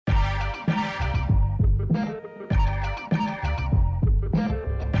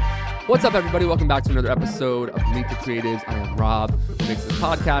What's up, everybody? Welcome back to another episode of Meet the Creatives. I am Rob, who makes this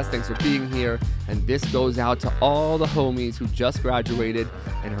podcast. Thanks for being here. And this goes out to all the homies who just graduated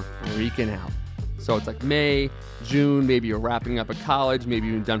and are freaking out. So it's like May, June, maybe you're wrapping up at college, maybe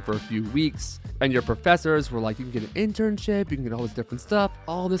you've been done for a few weeks, and your professors were like, you can get an internship, you can get all this different stuff,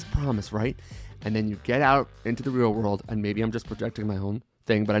 all this promise, right? And then you get out into the real world, and maybe I'm just projecting my own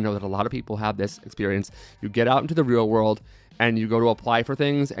thing, but I know that a lot of people have this experience. You get out into the real world, and you go to apply for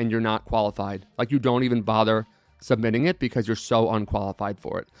things, and you're not qualified. Like, you don't even bother submitting it because you're so unqualified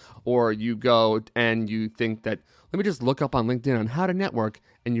for it. Or you go and you think that, let me just look up on LinkedIn on how to network,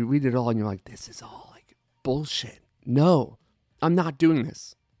 and you read it all, and you're like, this is all like bullshit. No, I'm not doing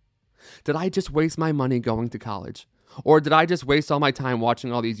this. Did I just waste my money going to college? Or did I just waste all my time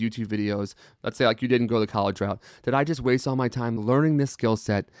watching all these YouTube videos? Let's say like you didn't go the college route. Did I just waste all my time learning this skill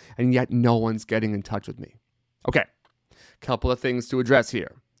set, and yet no one's getting in touch with me? Okay. Couple of things to address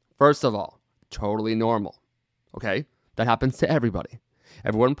here. First of all, totally normal. Okay? That happens to everybody.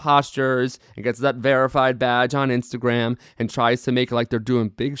 Everyone postures and gets that verified badge on Instagram and tries to make it like they're doing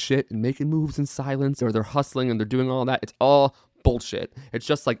big shit and making moves in silence, or they're hustling and they're doing all that. It's all bullshit. It's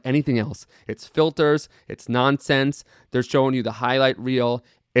just like anything else. It's filters. It's nonsense. They're showing you the highlight reel.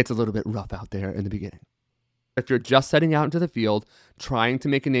 It's a little bit rough out there in the beginning. If you're just setting out into the field, trying to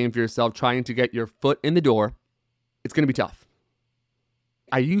make a name for yourself, trying to get your foot in the door, it's going to be tough.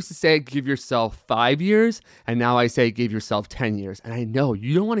 I used to say give yourself 5 years, and now I say give yourself 10 years. And I know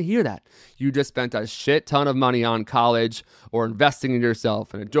you don't want to hear that. You just spent a shit ton of money on college or investing in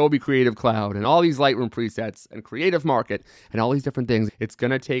yourself and Adobe Creative Cloud and all these Lightroom presets and Creative Market and all these different things. It's going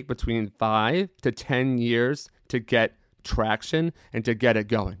to take between 5 to 10 years to get traction and to get it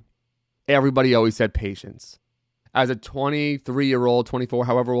going. Everybody always said patience. As a 23-year-old, 24,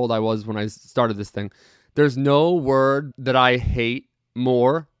 however old I was when I started this thing, there's no word that I hate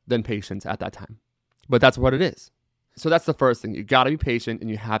more than patience at that time. But that's what it is. So that's the first thing. You got to be patient, and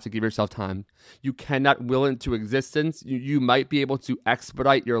you have to give yourself time. You cannot will into existence. You might be able to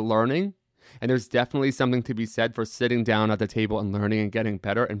expedite your learning. And there's definitely something to be said for sitting down at the table and learning and getting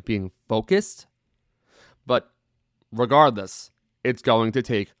better and being focused. But regardless, it's going to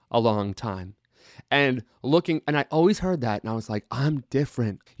take a long time. And I always heard that, and I was like, I'm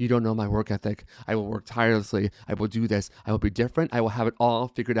different. You don't know my work ethic. I will work tirelessly. I will do this. I will be different. I will have it all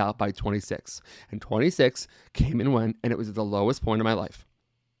figured out by 26. And 26 came and went, and it was the lowest point of my life.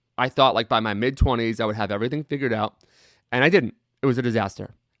 I thought like by my mid-20s, I would have everything figured out, and I didn't. It was a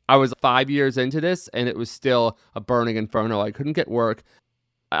disaster. I was 5 years into this, and it was still a burning inferno. I couldn't get work.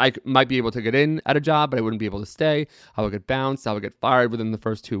 I might be able to get in at a job, but I wouldn't be able to stay. I would get bounced. I would get fired within the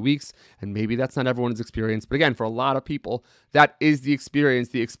first 2 weeks. And maybe that's not everyone's experience. But again, for a lot of people, that is the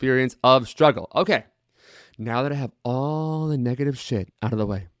experience of struggle. Okay, now that I have all the negative shit out of the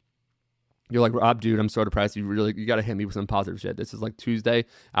way, you're like, Rob, dude, I'm so depressed. You got to hit me with some positive shit. This is like Tuesday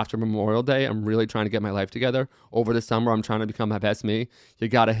after Memorial Day. I'm really trying to get my life together. Over the summer, I'm trying to become my best me. You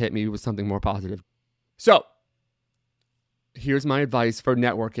got to hit me with something more positive. So, here's my advice for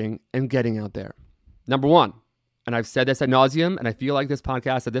networking and getting out there. Number one, and I've said this ad nauseum, and I feel like this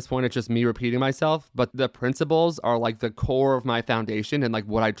podcast at this point, it's just me repeating myself, but the principles are like the core of my foundation and like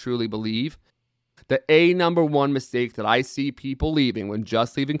what I truly believe. The number one mistake that I see people leaving when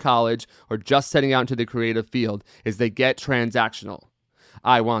just leaving college or just setting out into the creative field is they get transactional.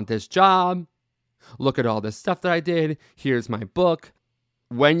 I want this job. Look at all this stuff that I did. Here's my book.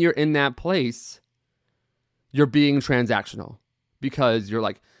 When you're in that place, you're being transactional because you're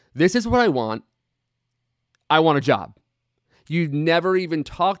like, this is what I want. I want a job. You've never even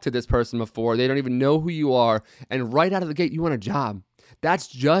talked to this person before. They don't even know who you are. And right out of the gate, you want a job. That's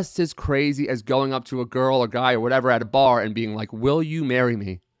just as crazy as going up to a girl or guy or whatever at a bar and being like, will you marry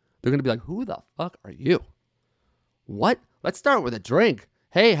me? They're going to be like, who the fuck are you? What? Let's start with a drink.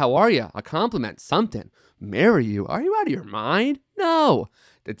 Hey, how are you? A compliment, something. Marry you? Are you out of your mind? No.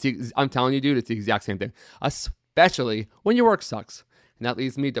 I'm telling you, dude, it's the exact same thing, especially when your work sucks. And that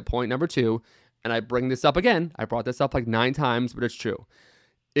leads me to point number 2. And I bring this up again. I brought this up like 9 times, but it's true.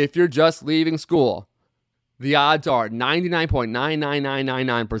 If you're just leaving school, the odds are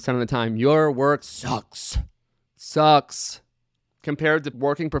 99.99999% of the time your work sucks. Sucks. Compared to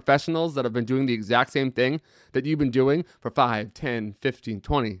working professionals that have been doing the exact same thing that you've been doing for 5, 10, 15,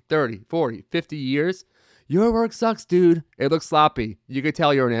 20, 30, 40, 50 years, your work sucks, dude. It looks sloppy. You could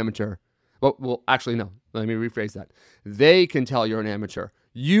tell you're an amateur. Well, actually, no. Let me rephrase that. They can tell you're an amateur.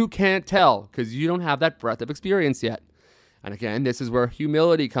 You can't tell because you don't have that breadth of experience yet. And again, this is where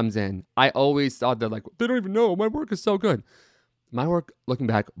humility comes in. I always thought that like, they don't even know. My work is so good. My work, looking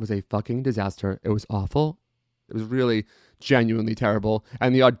back, was a fucking disaster. It was awful. It was really genuinely terrible.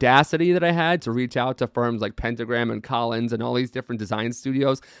 And the audacity that I had to reach out to firms like Pentagram and Collins and all these different design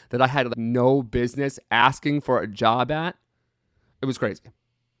studios that I had like no business asking for a job at, it was crazy.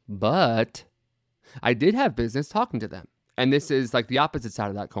 But I did have business talking to them. And this is like the opposite side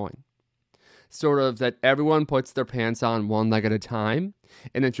of that coin. Sort of that everyone puts their pants on one leg at a time.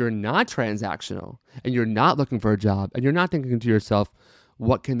 And if you're not transactional and you're not looking for a job and you're not thinking to yourself,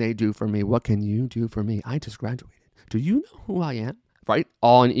 what can they do for me? What can you do for me? I just graduated. Do you know who I am? Right?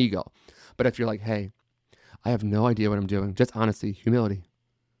 All in ego. But if you're like, hey, I have no idea what I'm doing. Just honesty, humility.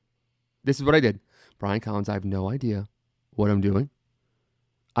 This is what I did. Brian Collins, I have no idea what I'm doing.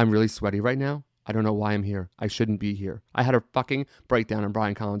 I'm really sweaty right now. I don't know why I'm here. I shouldn't be here. I had a fucking breakdown in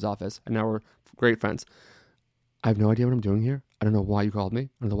Brian Collins' office, and now we're great friends. I have no idea what I'm doing here. I don't know why you called me. I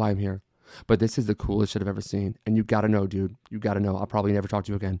don't know why I'm here. But this is the coolest shit I've ever seen. And you got to know, dude. You got to know. I'll probably never talk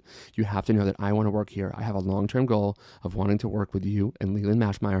to you again. You have to know that I want to work here. I have a long-term goal of wanting to work with you and Leland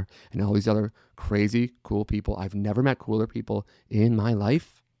Mashmeyer and all these other crazy, cool people. I've never met cooler people in my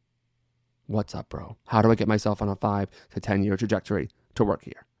life. What's up, bro? How do I get myself on a 5 to 10 year trajectory to work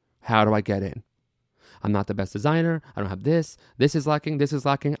here? How do I get in? I'm not the best designer. I don't have this. This is lacking. This is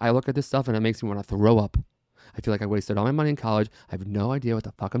lacking. I look at this stuff and it makes me want to throw up. I feel like I wasted all my money in college. I have no idea what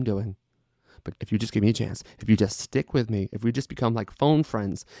the fuck I'm doing. But if you just give me a chance, if you just stick with me, if we just become like phone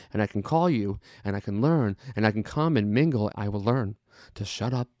friends and I can call you and I can learn and I can come and mingle, I will learn to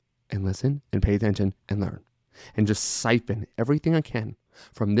shut up and listen and pay attention and learn and just siphon everything I can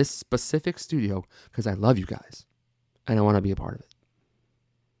from this specific studio because I love you guys and I want to be a part of it.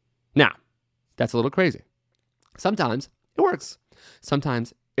 Now, that's a little crazy. Sometimes it works.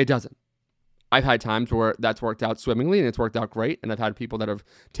 Sometimes it doesn't. I've had times where that's worked out swimmingly and it's worked out great. And I've had people that have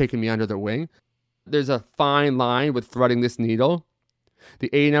taken me under their wing. There's a fine line with threading this needle.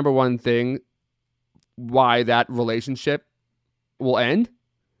 The number one thing why that relationship will end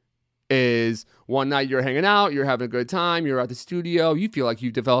is one night you're hanging out, you're having a good time, you're at the studio, you feel like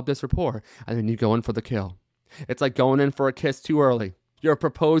you've developed this rapport, and then you go in for the kill. It's like going in for a kiss too early. You're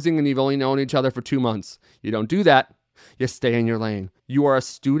proposing and you've only known each other for 2 months. You don't do that. You stay in your lane. You are a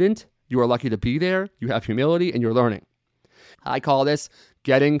student. You are lucky to be there. You have humility and you're learning. I call this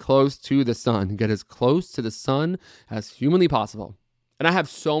getting close to the sun. Get as close to the sun as humanly possible. And I have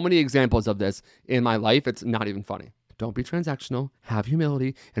so many examples of this in my life. It's not even funny. Don't be transactional. Have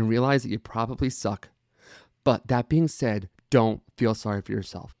humility and realize that you probably suck. But that being said, don't feel sorry for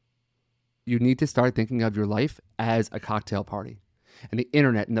yourself. You need to start thinking of your life as a cocktail party. And the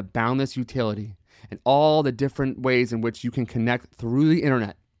internet and the boundless utility and all the different ways in which you can connect through the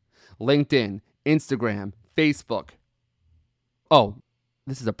internet. LinkedIn, Instagram, Facebook. Oh,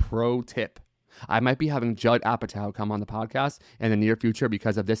 this is a pro tip. I might be having Judd Apatow come on the podcast in the near future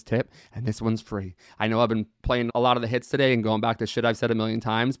because of this tip, and this one's free. I know I've been playing a lot of the hits today and going back to shit I've said a million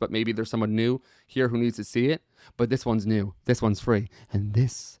times, but maybe there's someone new here who needs to see it. But this one's new. This one's free. And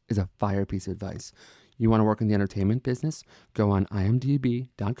this is a fire piece of advice. You want to work in the entertainment business? Go on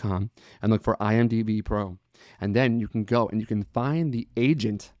imdb.com and look for IMDb Pro. And then you can go and you can find the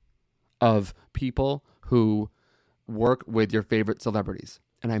agent of people who work with your favorite celebrities.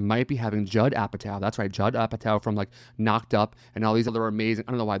 And I might be having Judd Apatow. That's right, Judd Apatow from like Knocked Up and all these other amazing,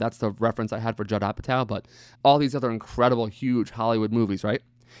 I don't know why that's the reference I had for Judd Apatow, but all these other incredible, huge Hollywood movies, right?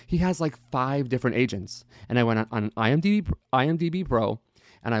 He has like 5 different agents. And I went on IMDb Pro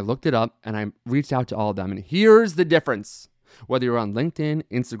and I looked it up and I reached out to all of them. And here's the difference. Whether you're on LinkedIn,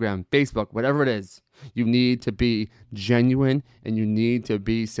 Instagram, Facebook, whatever it is, you need to be genuine and you need to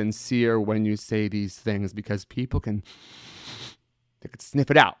be sincere when you say these things because people can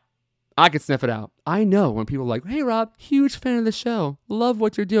sniff it out. I could sniff it out. I know when people are like, hey, Rob, huge fan of the show. Love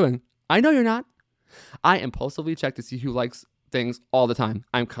what you're doing. I know you're not. I impulsively check to see who likes things all the time.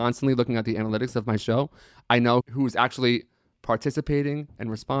 I'm constantly looking at the analytics of my show. I know who's actually participating and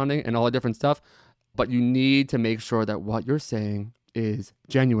responding and all the different stuff. But you need to make sure that what you're saying is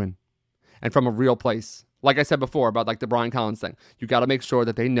genuine and from a real place. Like I said before about like the Brian Collins thing, you got to make sure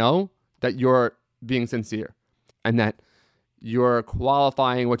that they know that you're being sincere and that you're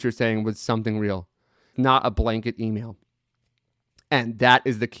qualifying what you're saying with something real, not a blanket email. And that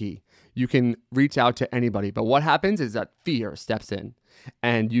is the key. You can reach out to anybody, but what happens is that fear steps in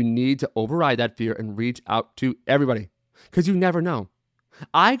and you need to override that fear and reach out to everybody because you never know.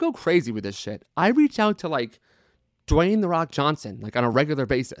 I go crazy with this shit. I reach out to like Dwayne The Rock Johnson, like on a regular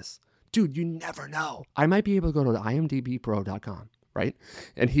basis. Dude, you never know. I might be able to go to imdbpro.com, right?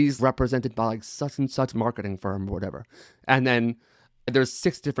 And he's represented by like such and such marketing firm or whatever. And then there's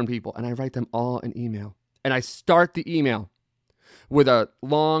 6 different people and I write them all an email. And I start the email with a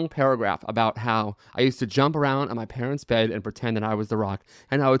long paragraph about how I used to jump around on my parents' bed and pretend that I was The Rock.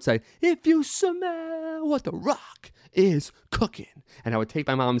 And I would say, if you smell what The Rock is cooking. And I would take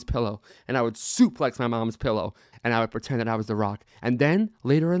my mom's pillow and I would suplex my mom's pillow and I would pretend that I was The Rock. And then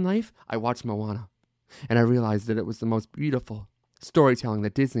later in life, I watched Moana and I realized that it was the most beautiful storytelling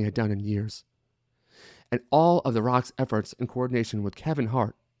that Disney had done in years. And all of The Rock's efforts in coordination with Kevin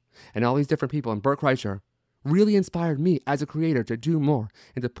Hart and all these different people and Burt Kreischer really inspired me as a creator to do more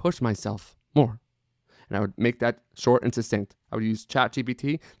and to push myself more. And I would make that short and succinct. I would use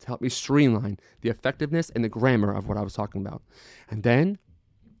ChatGPT to help me streamline the effectiveness and the grammar of what I was talking about. And then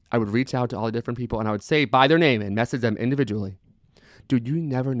I would reach out to all the different people and I would say by their name and message them individually. Dude, you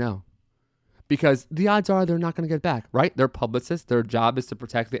never know. Because the odds are they're not going to get back, right? They're publicists. Their job is to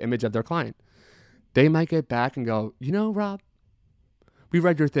protect the image of their client. They might get back and go, you know, Rob, we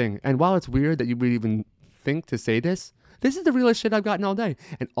read your thing. And while it's weird that you would even think to say this is the realest shit I've gotten all day.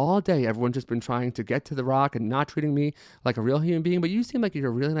 And all day, everyone's just been trying to get to The Rock and not treating me like a real human being. But you seem like you're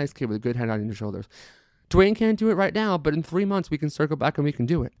a really nice kid with a good head on your shoulders. Dwayne can't do it right now, but in 3 months, we can circle back and we can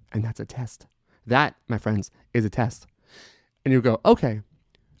do it. And that's a test. That, my friends, is a test. And you go, okay.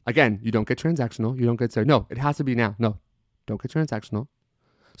 Again, you don't get transactional. You don't get to say, no, it has to be now. No, don't get transactional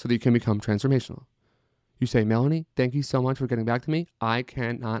so that you can become transformational. You say, Melanie, thank you so much for getting back to me. I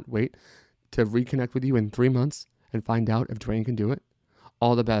cannot wait to reconnect with you in 3 months and find out if Dwayne can do it.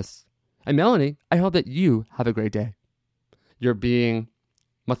 All the best. And Melanie, I hope that you have a great day. You're being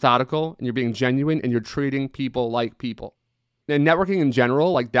methodical and you're being genuine and you're treating people like people. And networking in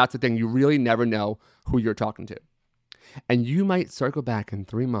general, like that's the thing. You really never know who you're talking to. And you might circle back in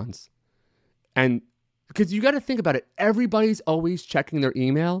 3 months. And because you got to think about it. Everybody's always checking their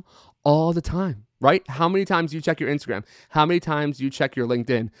email all the time, right? How many times do you check your Instagram? How many times do you check your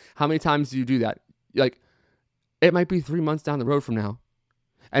LinkedIn? How many times do you do that? Like, it might be 3 months down the road from now.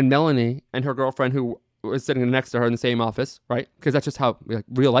 And Melanie and her girlfriend who was sitting next to her in the same office, right? Because that's just how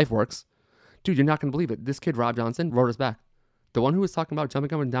real life works. Dude, you're not going to believe it. This kid, Rob Johnson, wrote us back. The one who was talking about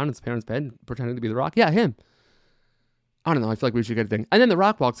jumping up and down in his parents' bed and pretending to be The Rock. Yeah, him. I don't know. I feel like we should get a thing. And then The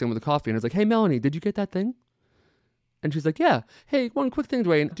Rock walks in with a coffee and is like, hey, Melanie, did you get that thing? And she's like, yeah. Hey, one quick thing,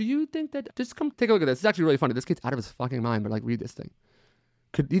 Dwayne. Do you think that... Just come take a look at this. It's actually really funny. This kid's out of his fucking mind, but like, read this thing.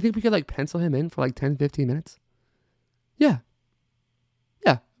 Do you think we could like pencil him in for like 10, 15 minutes? Yeah.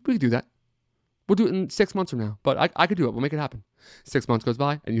 Yeah, we could do that. We'll do it in 6 months from now. But I could do it. We'll make it happen. 6 months goes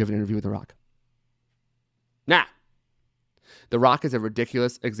by and you have an interview with The Rock. Nah. The Rock is a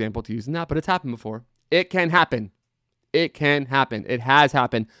ridiculous example to use in that, but it's happened before. It can happen. It can happen. It has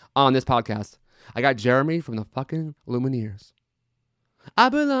happened on this podcast. I got Jeremy from the fucking Lumineers. I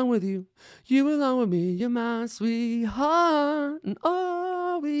belong with you. You belong with me. You're my sweetheart. And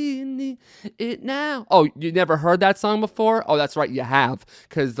all we need it now. Oh, you never heard that song before? Oh, that's right. You have.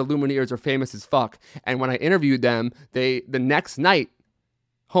 Because the Lumineers are famous as fuck. And when I interviewed them, the next night,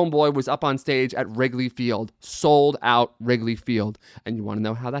 Homeboy was up on stage at Wrigley Field. Sold out Wrigley Field. And you want to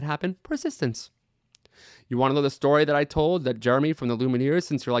know how that happened? Persistence. You want to know the story that I told that Jeremy from the Lumineers,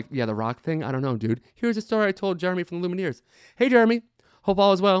 since you're like, yeah, the Rock thing? I don't know, dude. Here's a story I told Jeremy from the Lumineers. Hey, Jeremy. Hope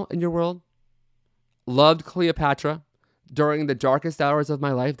all is well in your world. Loved Cleopatra. During the darkest hours of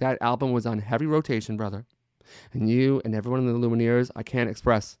my life, that album was on heavy rotation, brother. And you and everyone in the Lumineers, I can't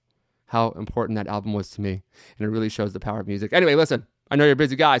express how important that album was to me. And it really shows the power of music. Anyway, listen. I know you're a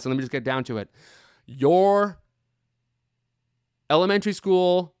busy guy, so let me just get down to it. Your elementary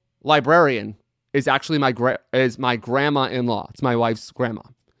school librarian is actually my grandma-in-law. It's my wife's grandma.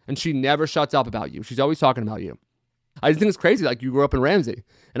 And she never shuts up about you. She's always talking about you. I just think it's crazy, like, you grew up in Ramsey.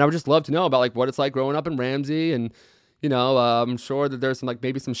 And I would just love to know about, like, what it's like growing up in Ramsey. And, you know, I'm sure that there's some, like,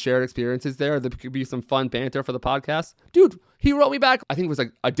 maybe some shared experiences there. There could be some fun banter for the podcast. Dude, he wrote me back, I think it was,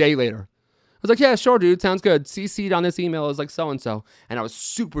 like, a day later. I was like, yeah, sure, dude. Sounds good. CC'd on this email is like so-and-so. And I was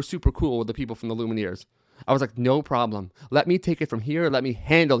super, super cool with the people from the Lumineers. I was like, no problem. Let me take it from here. Let me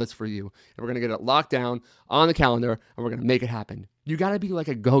handle this for you. And we're going to get it locked down on the calendar, and we're going to make it happen. You got to be like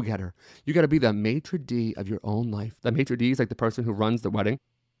a go-getter. You got to be the maitre d' of your own life. The maitre d' is like the person who runs the wedding.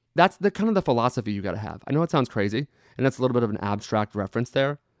 That's the kind of the philosophy you got to have. I know it sounds crazy, and that's a little bit of an abstract reference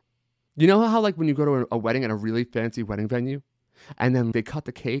there. You know how, like, when you go to a wedding at a really fancy wedding venue, and then they cut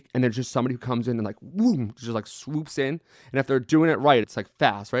the cake, and there's just somebody who comes in and, like, whoom, just, like, swoops in. And if they're doing it right, it's, like,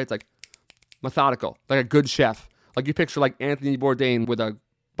 fast, right? It's, like, methodical, like a good chef. Like, you picture, like, Anthony Bourdain with a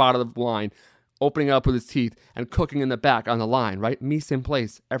bottle of wine, opening up with his teeth and cooking in the back on the line, right? Mise en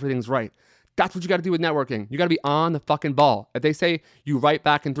place. Everything's right. That's what you got to do with networking. You got to be on the fucking ball. If they say you write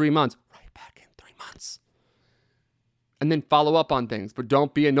back in 3 months, write back in 3 months. And then follow up on things, but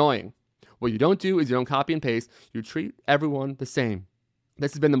don't be annoying. What you don't do is you don't copy and paste. You treat everyone the same.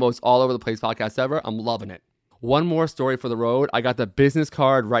 This has been the most all over the place podcast ever. I'm loving it. One more story for the road. I got the business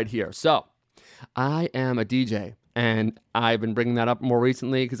card right here. So I am a DJ, and I've been bringing that up more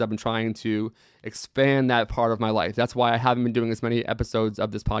recently because I've been trying to expand that part of my life. That's why I haven't been doing as many episodes of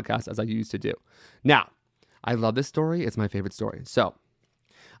this podcast as I used to do. Now, I love this story. It's my favorite story. So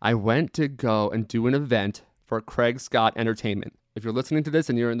I went to go and do an event for Craig Scott Entertainment. If you're listening to this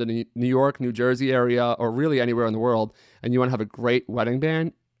and you're in the New York, New Jersey area, or really anywhere in the world, and you want to have a great wedding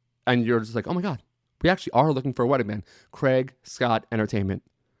band, and you're just like, oh my God, we actually are looking for a wedding band. Craig Scott Entertainment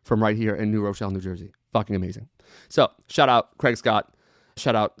from right here in New Rochelle, New Jersey. Fucking amazing. So shout out Craig Scott.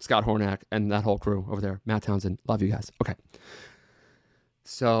 Shout out Scott Hornack and that whole crew over there. Matt Townsend. Love you guys. Okay.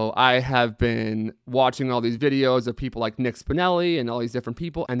 So I have been watching all these videos of people like Nick Spinelli and all these different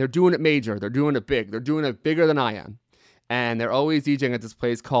people, and they're doing it major. They're doing it big. They're doing it bigger than I am. And they're always DJing at this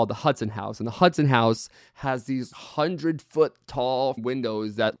place called the Hudson House. And the Hudson House has these 100-foot tall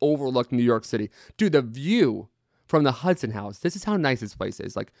windows that overlook New York City. Dude, the view from the Hudson House, this is how nice this place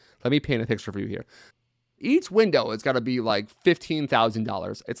is. Like, let me paint a picture for you here. Each window has got to be like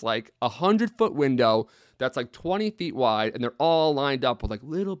 $15,000. It's like a 100-foot window that's like 20 feet wide, and they're all lined up with like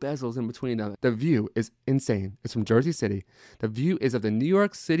little bezels in between them. The view is insane. It's from Jersey City. The view is of the New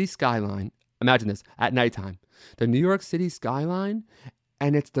York City skyline. Imagine this, at nighttime. The New York City skyline,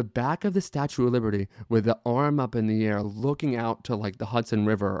 and it's the back of the Statue of Liberty with the arm up in the air looking out to like the Hudson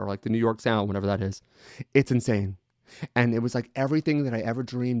River or like the New York Sound, whatever that is. It's insane. And it was like everything that I ever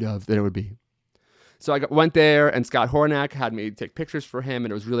dreamed of that it would be. So I went there, and Scott Hornack had me take pictures for him,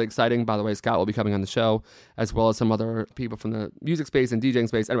 and it was really exciting. By the way, Scott will be coming on the show, as well as some other people from the music space and DJing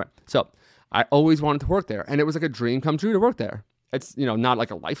space. Anyway, so I always wanted to work there, and it was like a dream come true to work there. It's, not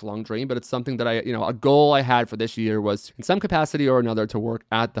like a lifelong dream, but it's something that a goal I had for this year was in some capacity or another to work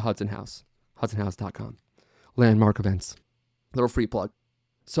at the Hudson House, hudsonhouse.com, landmark events, little free plug.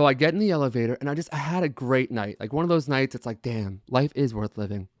 So I get in the elevator, and I had a great night. Like one of those nights, it's like, damn, life is worth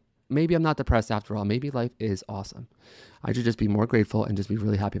living. Maybe I'm not depressed after all. Maybe life is awesome. I should just be more grateful and just be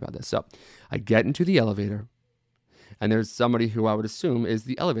really happy about this. So I get into the elevator, and there's somebody who I would assume is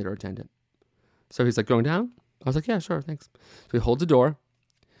the elevator attendant. So he's like, going down? I was like, yeah, sure, thanks. So he holds the door,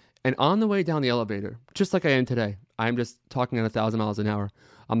 and on the way down the elevator, just like I am today, I'm just talking at 1,000 miles an hour.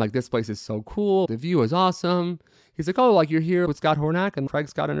 I'm like, this place is so cool. The view is awesome. He's like, oh, like you're here with Scott Hornack and Craig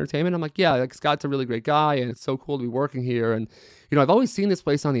Scott Entertainment? I'm like, yeah, like Scott's a really great guy, and it's so cool to be working here. And, I've always seen this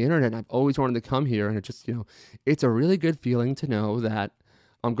place on the internet, and I've always wanted to come here. And it just, it's a really good feeling to know that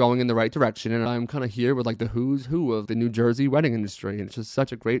I'm going in the right direction, and I'm kind of here with like the who's who of the New Jersey wedding industry. And it's just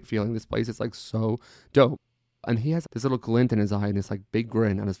such a great feeling. This place is like so dope. And he has this little glint in his eye and this like big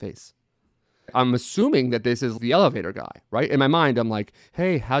grin on his face. I'm assuming that this is the elevator guy, right? In my mind, I'm like,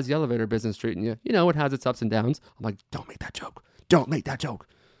 hey, how's the elevator business treating you? It has its ups and downs. I'm like, don't make that joke. Don't make that joke.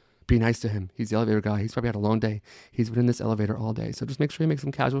 Be nice to him. He's the elevator guy. He's probably had a long day. He's been in this elevator all day. So just make sure you make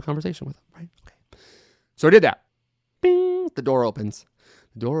some casual conversation with him, right? Okay. So I did that. Bing! The door opens.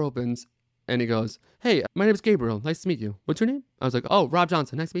 And he goes, hey, my name is Gabriel. Nice to meet you. What's your name? I was like, oh, Rob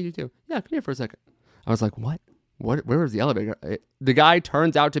Johnson. Nice to meet you too. Yeah, come here for a second. I was like, what? Where is the elevator? The guy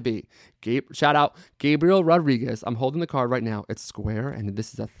turns out to be, shout out, Gabriel Rodriguez. I'm holding the card right now. It's square, and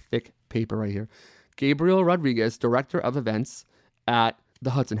this is a thick paper right here. Gabriel Rodriguez, Director of Events at the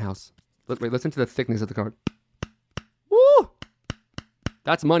Hudson House. Wait, listen to the thickness of the card. Woo!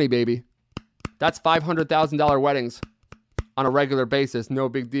 That's money, baby. That's $500,000 weddings on a regular basis. No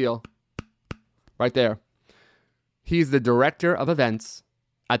big deal. Right there. He's the Director of Events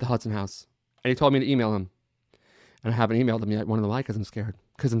at the Hudson House. And he told me to email him. And I haven't emailed him yet. One of the why? Because I'm scared.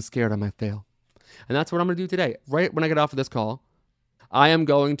 Because I'm scared I might fail. And that's what I'm going to do today. Right when I get off of this call, I am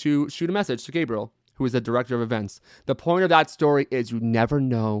going to shoot a message to Gabriel, who is the Director of Events. The point of that story is you never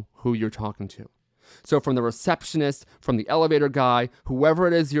know who you're talking to. So from the receptionist, from the elevator guy, whoever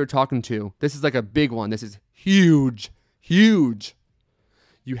it is you're talking to, this is like a big one. This is huge, huge.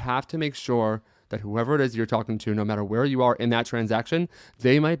 You have to make sure that whoever it is you're talking to, no matter where you are in that transaction,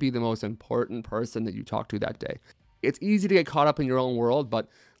 they might be the most important person that you talk to that day. It's easy to get caught up in your own world, but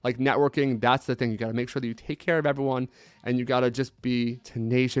like networking, that's the thing. You got to make sure that you take care of everyone, and you got to just be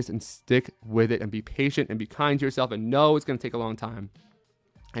tenacious and stick with it and be patient and be kind to yourself and know it's going to take a long time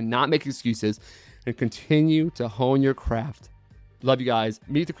and not make excuses and continue to hone your craft. Love you guys.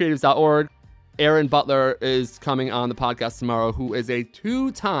 MeetTheCreatives.org. Aaron Butler is coming on the podcast tomorrow, who is a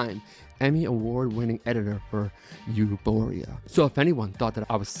 2-time Emmy award-winning editor for Euphoria. So if anyone thought that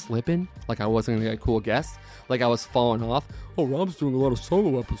I was slipping, like I wasn't going to get a cool guest, like I was falling off, oh, Rob's doing a lot of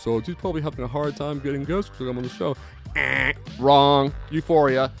solo episodes, he's probably having a hard time getting guests because I'm on the show. Wrong.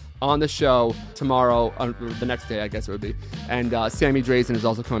 Euphoria on the show tomorrow, the next day I guess it would be. And Sammy Drazen is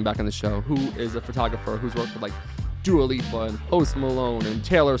also coming back on the show, who is a photographer who's worked with like Dua Lipa and Post Malone and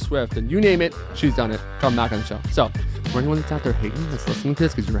Taylor Swift and you name it, she's done it. Come back on the show. So for anyone that's out there hating, that's listening to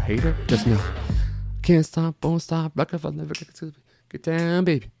this because you're a hater, just know, can't stop, won't stop, rock if I never get down,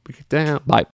 baby, get down. Bye.